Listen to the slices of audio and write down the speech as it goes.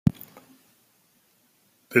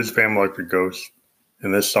This is Van Electric Ghost,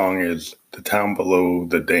 and this song is The Town Below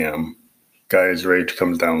the Dam. Guy's Rage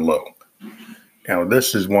Comes Down Low. Now,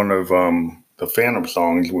 this is one of the Phantom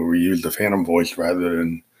songs where we use the Phantom voice rather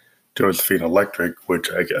than Josephine Electric, which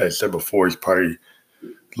I said before is probably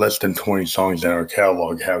less than 20 songs in our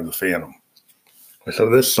catalog have the Phantom. So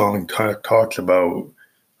this song talks about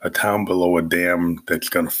a town below a dam that's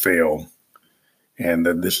going to fail, and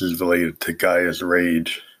that this is related to Gaia's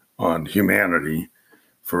rage on humanity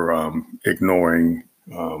for ignoring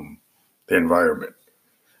the environment.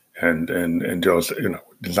 And Joseph,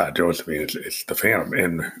 it's not Josephine, it's the Phantom.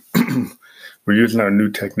 And we're using our new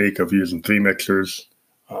technique of using 3 mixers.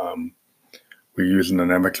 We're using an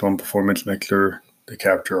MX1 performance mixer to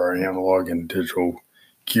capture our analog and digital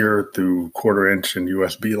gear through 1/4 inch and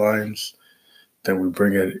USB lines. Then we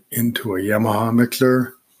bring it into a Yamaha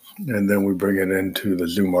mixer, and then we bring it into the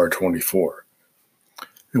Zoom R24.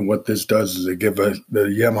 And what this does is the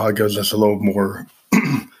Yamaha gives us a little more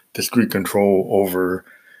discrete control over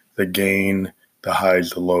the gain, the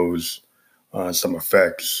highs, the lows, some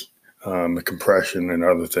effects, the compression, and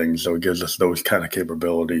other things. So it gives us those kind of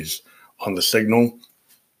capabilities on the signal.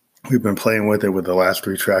 We've been playing with it with the last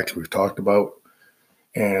 3 tracks we've talked about,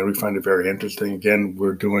 and we find it very interesting. Again,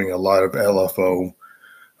 we're doing a lot of LFO,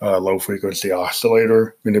 low frequency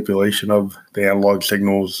oscillator manipulation of the analog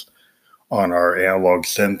signals on our analog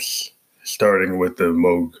synths, starting with the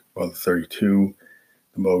Moog Mother 32,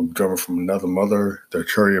 the Moog Drummer from Another Mother, the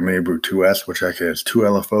Arturia Mabru 2S, which actually has 2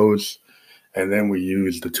 LFOs, and then we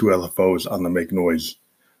use the 2 LFOs on the Make Noise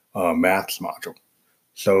Maths module.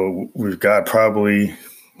 So we've got probably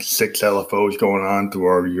 6 LFOs going on through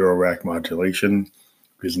our Eurorack modulation,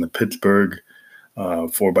 using the Pittsburgh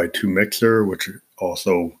 4x2 mixer, which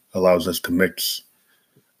also allows us to mix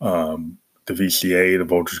the VCA, the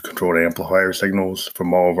voltage controlled amplifier signals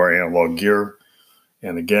from all of our analog gear.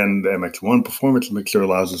 And again, the MX1 performance mixer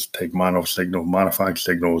allows us to take monophonic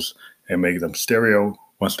signals and make them stereo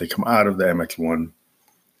once they come out of the MX1,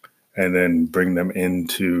 and then bring them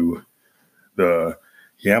into the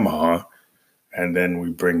Yamaha. And then we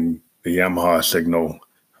bring the Yamaha signal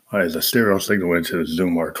as a stereo signal into the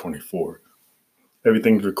Zoom R24.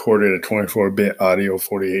 Everything's recorded at 24-bit audio,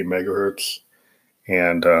 48 megahertz.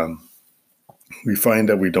 And we find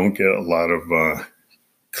that we don't get a lot of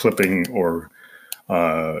clipping or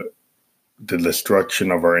the destruction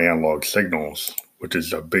of our analog signals, which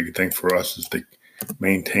is a big thing for us, is to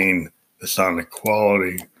maintain the sonic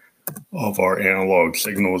quality of our analog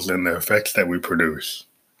signals and the effects that we produce.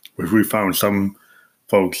 Which we found some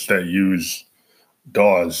folks that use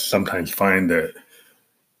DAWs sometimes find that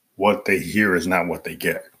what they hear is not what they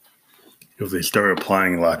get. If they start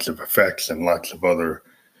applying lots of effects and lots of other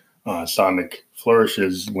sonic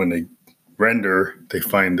flourishes, when they render, they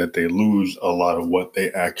find that they lose a lot of what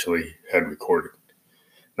they actually had recorded.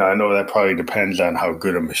 Now, I know that probably depends on how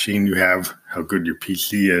good a machine you have, how good your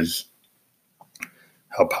PC is,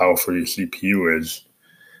 how powerful your CPU is.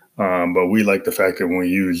 But we like the fact that when we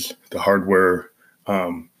use the hardware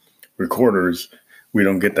recorders, we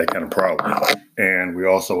don't get that kind of problem. And we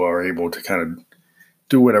also are able to kind of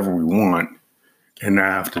do whatever we want and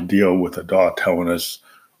not have to deal with a DAW telling us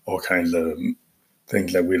all kinds of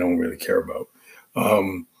things that we don't really care about.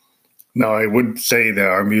 Now, I would say that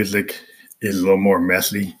our music is a little more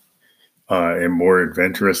messy and more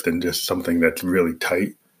adventurous than just something that's really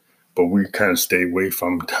tight. But we kind of stay away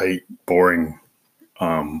from tight, boring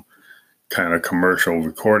kind of commercial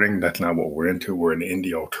recording. That's not what we're into. We're an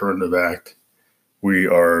indie alternative act. We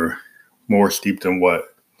are more steeped in what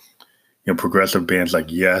progressive bands like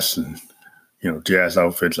Yes and jazz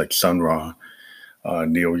outfits like Sun Ra,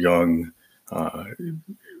 Neil Young,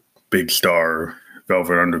 Big Star,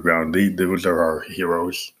 Velvet Underground. Those are our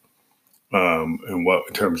heroes, in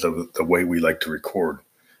terms of the way we like to record.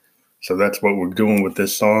 So that's what we're doing with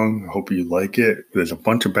this song. I hope you like it. There's a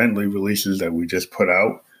bunch of Bentley releases that we just put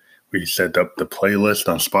out. We set up the playlist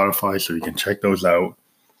on Spotify so you can check those out.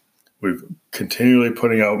 We're continually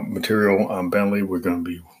putting out material on Bentley. We're going to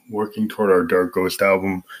be working toward our Dark Ghost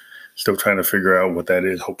album. Still trying to figure out what that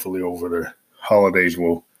is. Hopefully over the holidays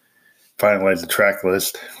we'll finalize the track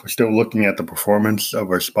list. We're still looking at the performance of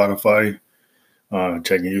our Spotify,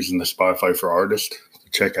 using the Spotify for Artists to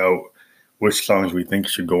check out which songs we think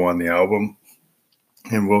should go on the album.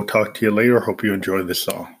 And we'll talk to you later. Hope you enjoy this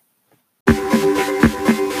song. Like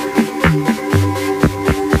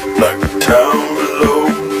a town below,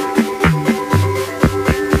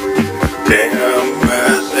 damn,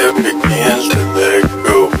 as it begins to let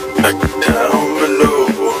go. Like a town below,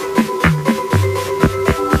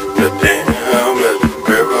 the dam as the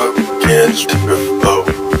river begins to flow.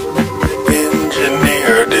 The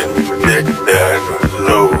engineer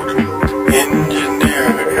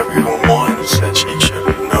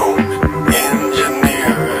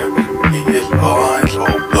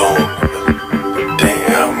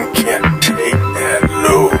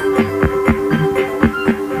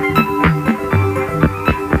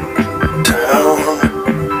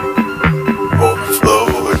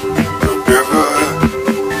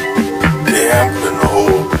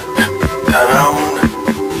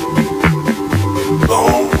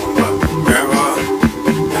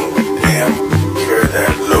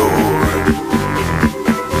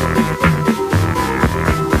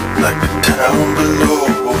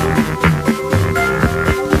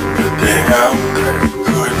dam that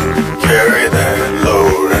couldn't carry that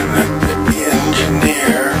load, and the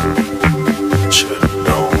engineer should have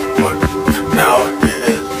known, but now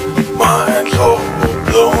his mind's all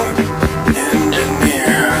blown.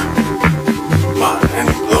 Engineer,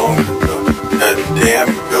 mind blown. That damn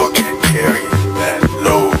bill can't carry that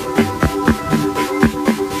load.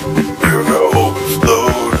 River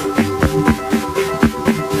overflowed.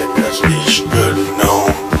 Yes, he should have known.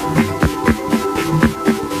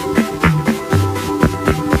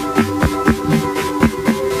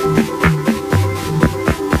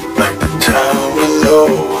 Like the town below,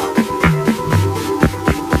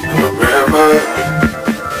 the river,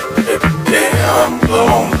 it damn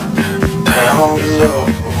blown. Town below,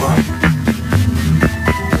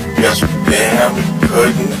 yes, the dam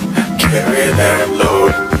couldn't carry that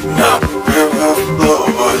load. Now the river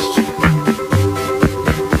flows,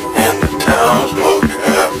 and the townsfolk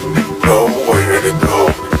have nowhere to go.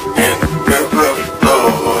 And the river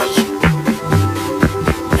flows,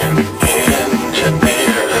 and the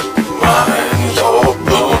engineer's mind's all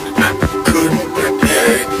blown. Couldn't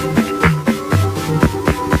predict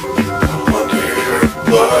 100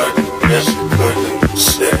 blood, yes, couldn't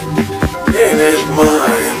sit in his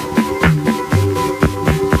mind.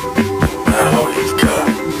 Now he's got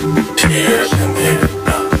tears in his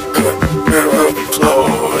eyes. Good river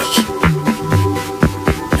flows,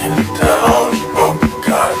 and the townsfolk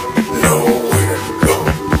got nowhere to go.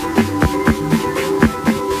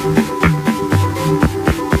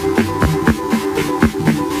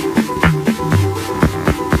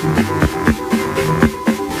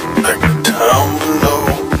 Like the town below,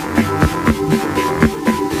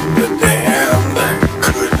 the dam that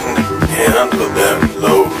couldn't handle that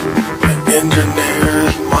load. The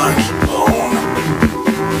engineer's mind's blown.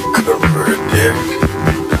 Couldn't predict,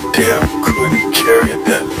 the dam couldn't carry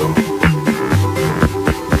that load.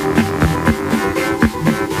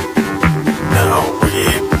 Now we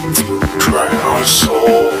drown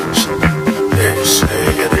souls. They say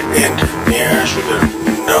the engineer should have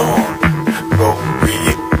known. But we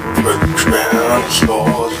for the drowned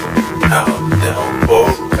souls. Now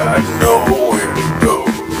both got nowhere to go.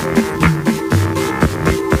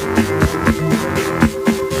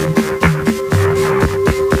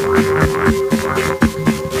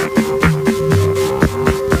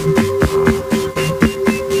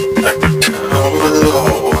 Like the town below,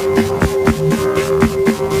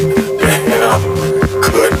 the dam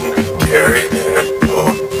couldn't carry that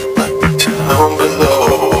load. Like the town below,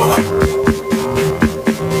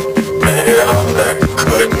 the dam that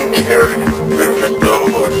couldn't carry the river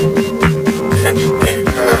load. Engineer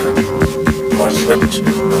must let you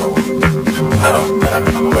know. Now that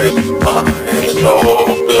way mind's all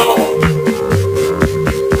blown.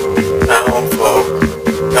 Now folk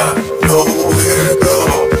got nowhere to go.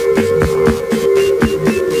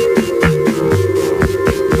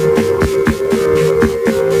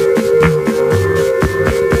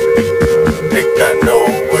 They got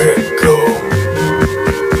nowhere to go.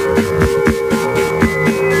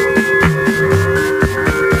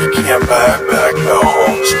 You can't buy back your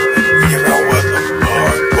homes, even with a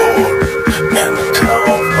hard gold. And the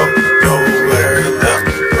town folk nowhere left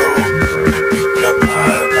to go. You can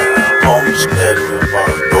buy that homestead with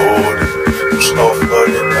our gold. Slow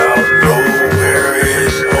flooded out, nowhere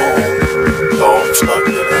is home. All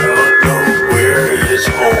flooded out, nowhere is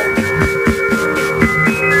home.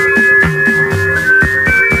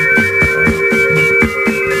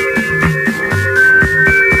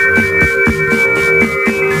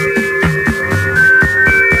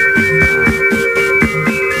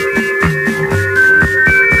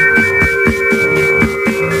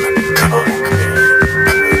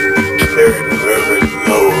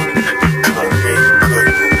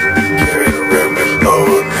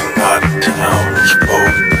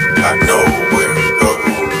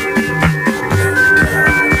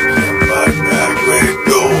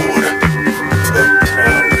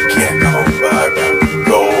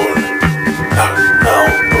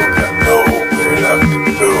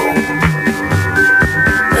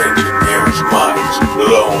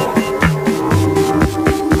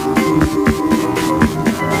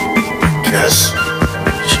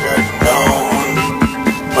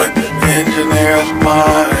 Engineer's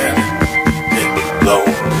mind, it's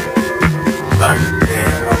blown like a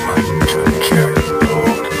dam, couldn't carry the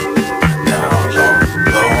load. The town's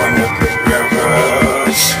overflowing with the river,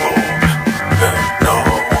 so there's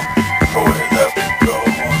nowhere left to go.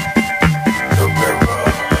 The river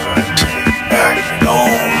takes back its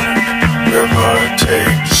own. River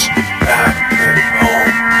takes back its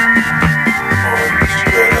own. Oh, it's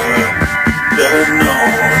better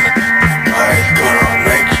known. Guy's gonna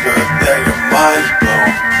make sure that you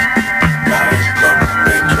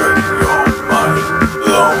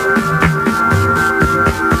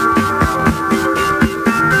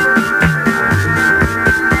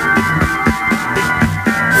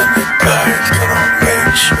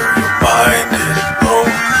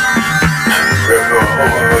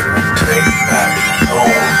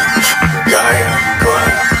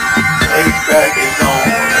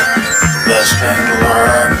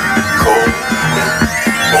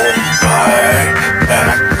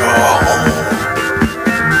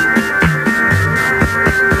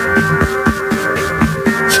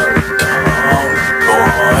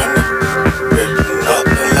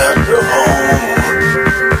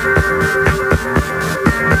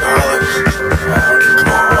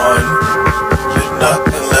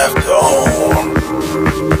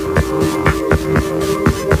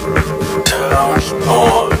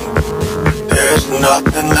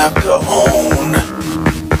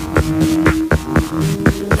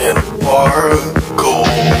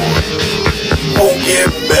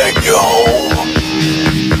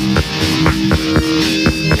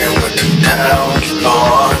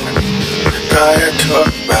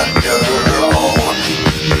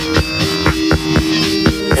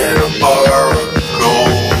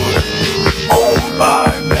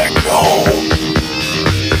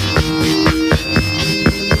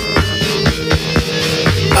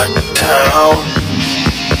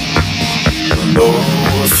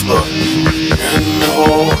look, you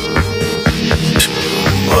know, too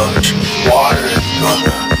much water is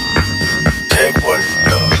gonna take what it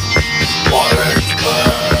does. Water is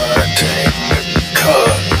gonna take the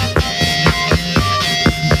cut.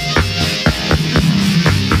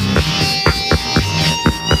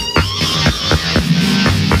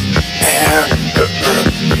 And the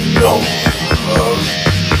earth you don't love,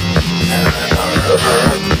 and another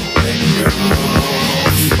earth will make you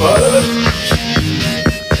fudge.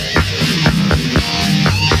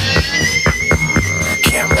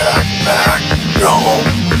 Can't back home,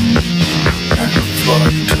 and the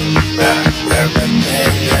flood took back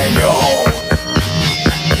everything that you own.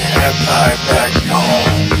 Can't buy back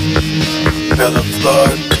home, and the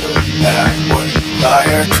flood took back what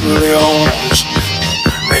fire truly owns.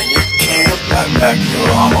 And you can't buy back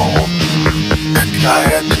your home.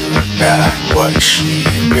 Fire took back what she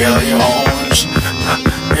really owns.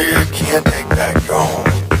 You can't take back your home.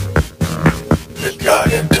 The guy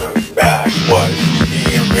took back what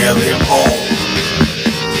he really owned.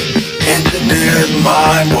 Engineer's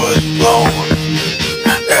mind was blown.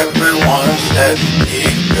 Everyone said he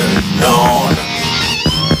could have known.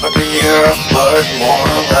 But the year of flood, more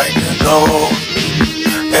like to know.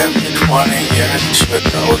 Every 20 years, you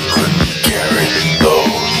know it couldn't carry the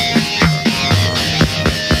load.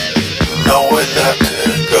 Nowhere left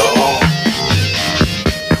to go.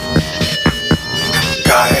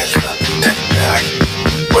 Guys, take back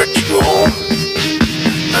what you own.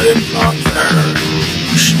 But it's not fair,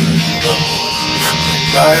 you should know.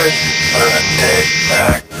 Guys, gonna take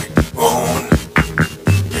back what you own.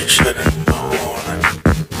 You should have known.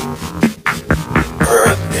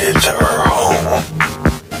 Earth is her home.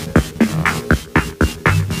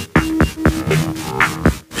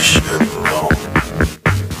 You should have known.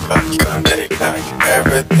 God's gonna take back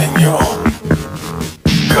everything you own.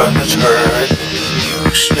 Cause it's hers,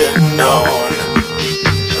 you should have known.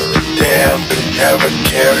 The dam could never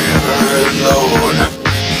carry her load.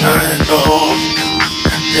 I know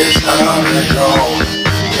it's not her own.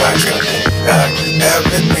 God's gonna take back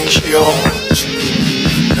everything she owns.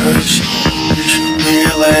 Cause you should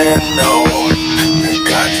really know that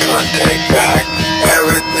God's gonna take back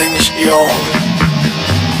everything she owns.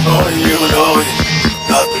 Only you know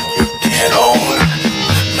nothing you can't own.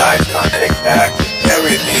 God's gonna take back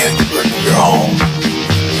everything, including your home.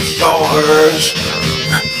 It's all hers.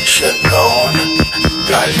 You should have known.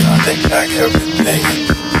 God's gonna take back everything.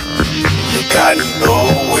 You gotta know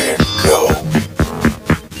where to go.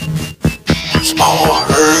 It's all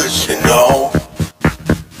hers, you know.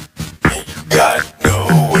 And you gotta know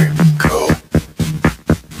where to go.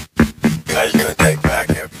 God's gonna take back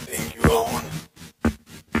everything you own.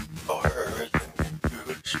 All hers, and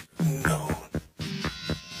you should have known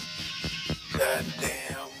that day.